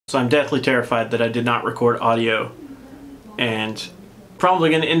So I'm deathly terrified that I did not record audio, and probably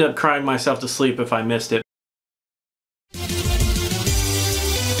going to end up crying myself to sleep if I missed it.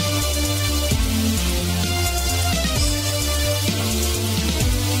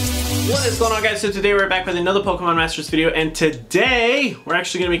 What is going on, guys? So today we're back with another Pokemon Masters video, and today we're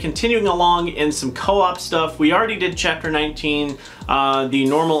actually going to be continuing along in some co-op stuff. We already did Chapter 19, the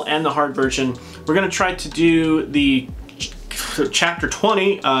normal and the hard version. We're going to try to do the Chapter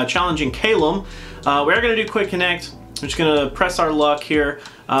 20, challenging Calem. We are going to do Quick Connect. We're just going to press our luck here.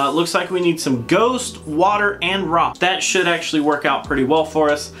 Looks like we need some Ghost, Water, and Rock. That should actually work out pretty well for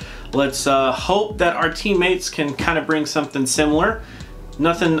us. Let's hope that our teammates can kind of bring something similar.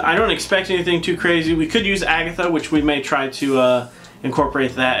 Nothing, I don't expect anything too crazy. We could use Agatha, which we may try to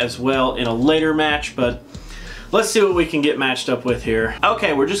incorporate that as well in a later match, but let's see what we can get matched up with here.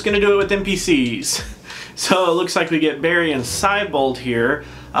 Okay, we're just going to do it with NPCs. So it looks like we get Barry and Cybold here.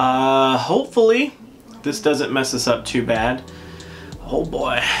 Hopefully this doesn't mess us up too bad. Oh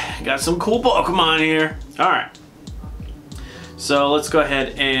boy, got some cool Pokemon here. Alright, so let's go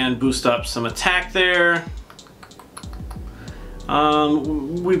ahead and boost up some attack there.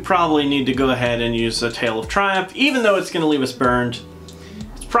 We probably need to go ahead and use a Tail of Triumph, even though it's going to leave us burned.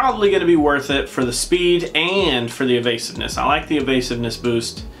 It's probably going to be worth it for the speed and for the evasiveness. I like the evasiveness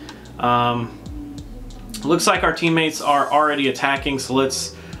boost. Looks like our teammates are already attacking, so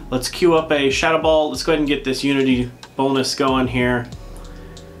let's queue up a Shadow Ball. Let's go ahead and get this Unity bonus going here.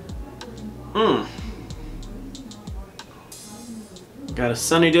 Got a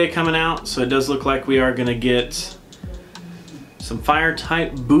sunny day coming out, so it does look like we are going to get some fire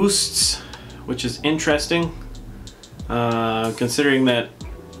type boosts, which is interesting, considering that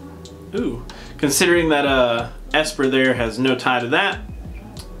Esper there has no tie to that.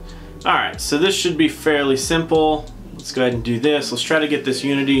 Alright, so this should be fairly simple. Let's go ahead and do this. Let's try to get this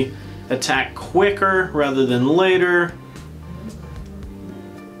Unity attack quicker rather than later.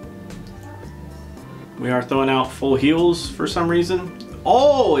 We are throwing out full heals for some reason.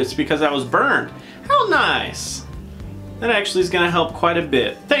 Oh, it's because I was burned. How nice! That actually is going to help quite a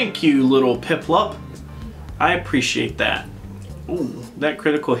bit. Thank you, little Piplup. I appreciate that. Ooh, that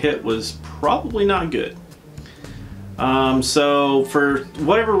critical hit was probably not good. So for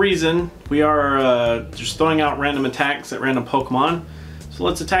whatever reason, we are just throwing out random attacks at random Pokemon. So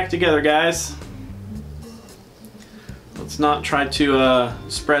let's attack together, guys. Let's not try to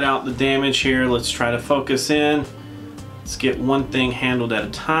spread out the damage here. Let's try to focus in. Let's get one thing handled at a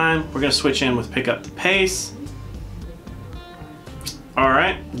time. We're going to switch in with Pick Up the Pace.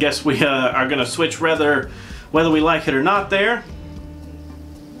 Alright, guess we are going to switch whether we like it or not there.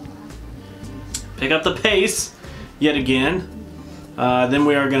 Pick Up the Pace yet again. Then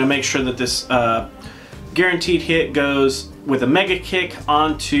we are going to make sure that this guaranteed hit goes with a Mega Kick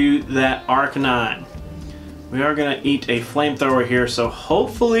onto that Arcanine. We are going to eat a Flamethrower here, so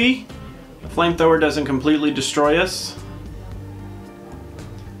hopefully the Flamethrower doesn't completely destroy us.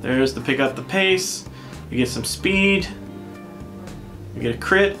 There's the Pick Up the Pace. We get some speed. We get a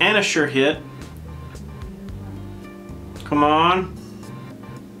crit and a sure hit. Come on.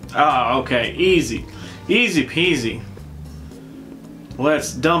 Ah, okay, easy. Easy peasy.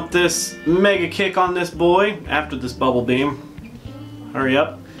 Let's dump this Mega Kick on this boy after this Bubble Beam. Hurry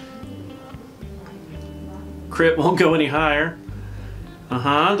up. Crit won't go any higher.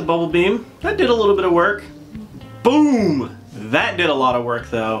 The Bubble Beam. That did a little bit of work. Boom! That did a lot of work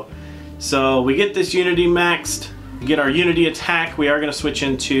though. So we get this Unity maxed. We get our Unity attack. We are going to switch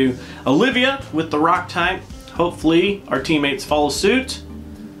into Olivia with the Rock type. Hopefully our teammates follow suit.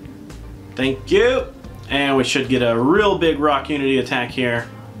 Thank you. And we should get a real big Rock Unity attack here.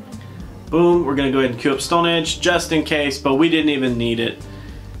 Boom. We're going to go ahead and queue up Stone Edge just in case, but we didn't even need it.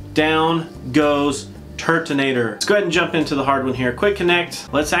 Down goes Turtonator. Let's go ahead and jump into the hard one here. Quick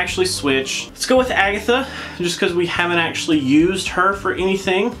Connect. Let's actually switch. Let's go with Agatha, just because we haven't actually used her for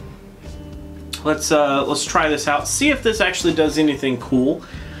anything. Let's try this out. See if this actually does anything cool.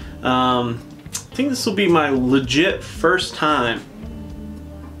 I think this will be my legit first time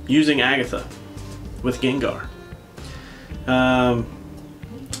using Agatha with Gengar.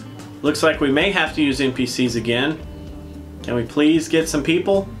 Looks like we may have to use NPCs again. Can we please get some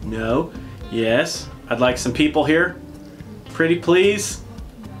people? No. Yes. I'd like some people here. Pretty please.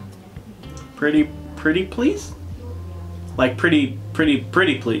 Pretty please? Like pretty please.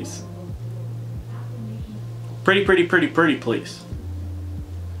 Pretty please.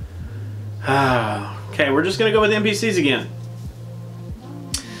 Okay, we're just gonna go with NPCs again.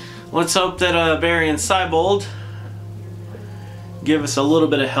 Let's hope that Barry and Cybold give us a little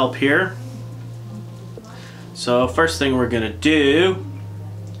bit of help here. So first thing we're gonna do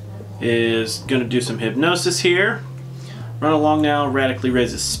is going to do some hypnosis here. Run along now, radically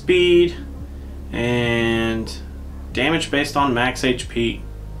raises speed, and damage based on max HP.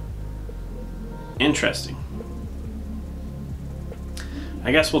 Interesting.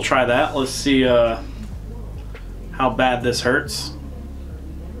 I guess we'll try that. Let's see how bad this hurts.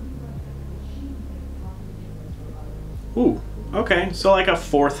 Ooh, okay, so like a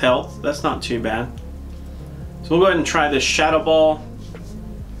 4th health. That's not too bad. So we'll go ahead and try this Shadow Ball.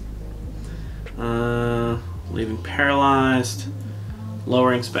 Leaving paralyzed.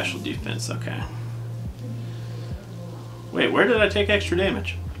 Lowering special defense, okay. Wait, where did I take extra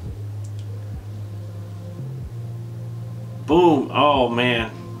damage? Boom, oh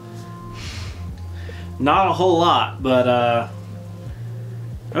man. Not a whole lot, but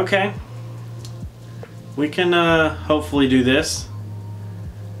okay. We can hopefully do this.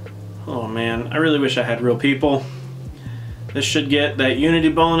 Oh man, I really wish I had real people. This should get that unity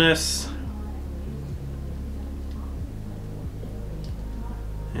bonus.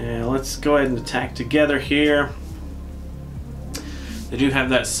 And let's go ahead and attack together here. They do have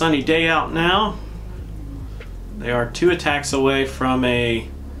that sunny day out now. They are 2 attacks away from a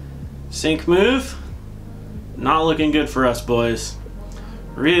sync move. Not looking good for us, boys.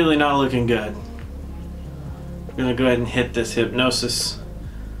 Really not looking good. I'm gonna go ahead and hit this hypnosis.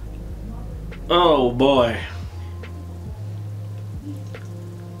 Oh boy.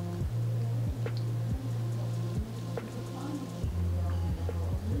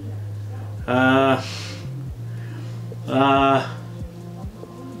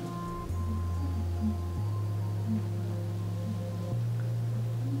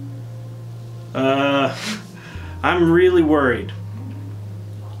 I'm really worried.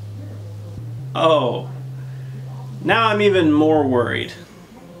 Oh. Now I'm even more worried.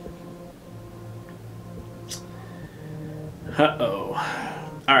 Uh-oh.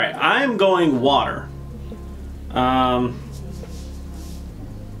 Alright, I'm going water. I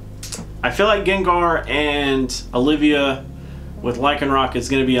feel like Gengar and Olivia with Lycanroc is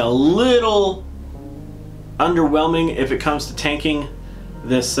going to be a little underwhelming if it comes to tanking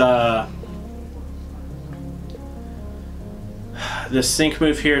this this sync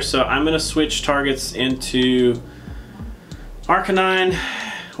move here. So I'm going to switch targets into Arcanine.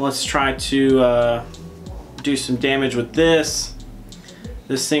 Let's try to do some damage with this.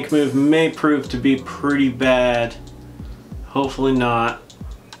 This sync move may prove to be pretty bad. Hopefully not.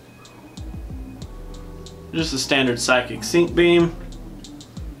 Just a standard Psychic Sync Beam.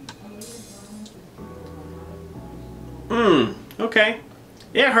 Okay.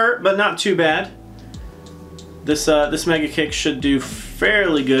 It hurt, but not too bad. This Mega Kick should do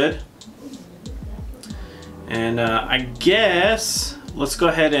fairly good. And I guess let's go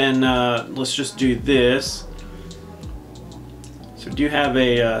ahead and let's just do this. So we do have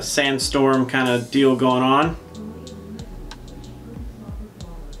a sandstorm kind of deal going on.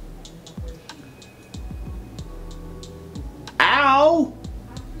 Ow!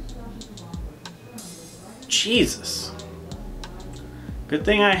 Jesus. Good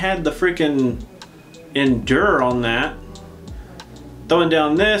thing I had the freaking Endure on that. Throwing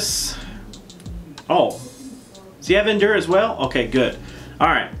down this. Oh. Does he have Endure as well? Okay, good.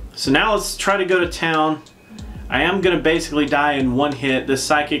 Alright, so now let's try to go to town. I am going to basically die in one hit. This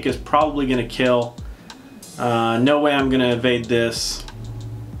Psychic is probably going to kill. No way I'm going to evade this.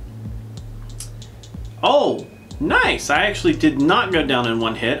 Oh, nice! I actually did not go down in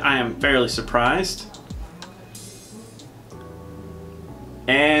one hit. I am fairly surprised.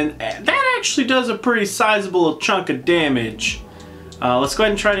 And that actually does a pretty sizable chunk of damage. Let's go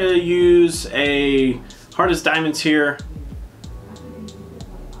ahead and try to use a Hardest Diamonds here.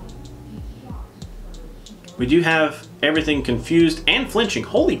 We do have everything confused and flinching.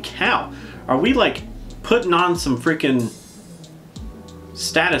 Holy cow. Are we like putting on some freaking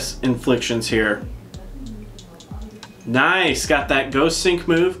status inflictions here? Nice. Got that Ghost Sync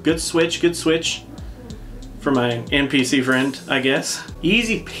move. Good switch. Good switch. For my NPC friend, I guess.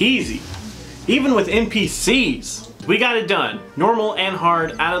 Easy peasy. Even with NPCs, we got it done. Normal and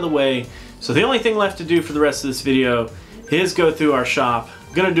hard out of the way. So the only thing left to do for the rest of this video is go through our shop.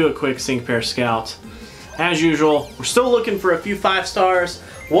 I'm gonna do a quick Sync Pair Scout. As usual, we're still looking for a few 5 stars,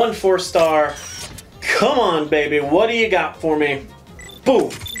 1 4-star. Come on, baby, what do you got for me? Boom.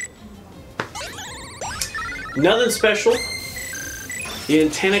 Nothing special. The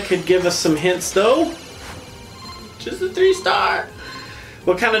antenna could give us some hints though. Just a 3-star.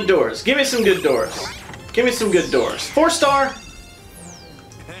 What kind of doors? Give me some good doors. Give me some good doors. 4-star.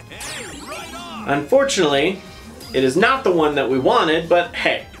 Unfortunately, it is not the one that we wanted, but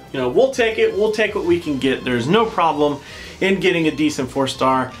hey, you know, we'll take it. We'll take what we can get. There's no problem in getting a decent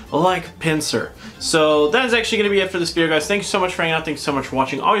 4-star like Pinsir. So that is actually going to be it for this video, guys. Thank you so much for hanging out. Thank you so much for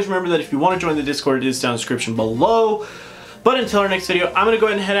watching. Always remember that if you want to join the Discord, it is down in the description below. But until our next video, I'm going to go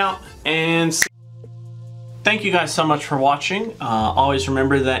ahead and head out and see. Thank you guys so much for watching. Always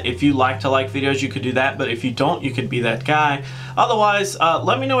remember that if you like to like videos, you could do that, but if you don't, you could be that guy. Otherwise,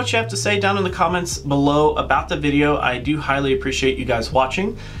 let me know what you have to say down in the comments below about the video. I do highly appreciate you guys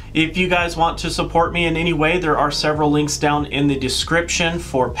watching. If you guys want to support me in any way, there are several links down in the description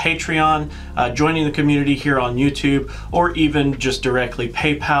for Patreon, joining the community here on YouTube, or even just directly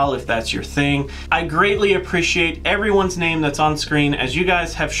PayPal if that's your thing. I greatly appreciate everyone's name that's on screen, as you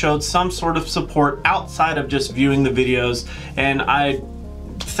guys have showed some sort of support outside of just viewing the videos, and I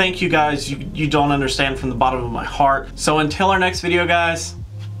thank you guys. You don't understand from the bottom of my heart. So until our next video, guys,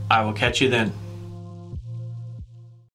 I will catch you then.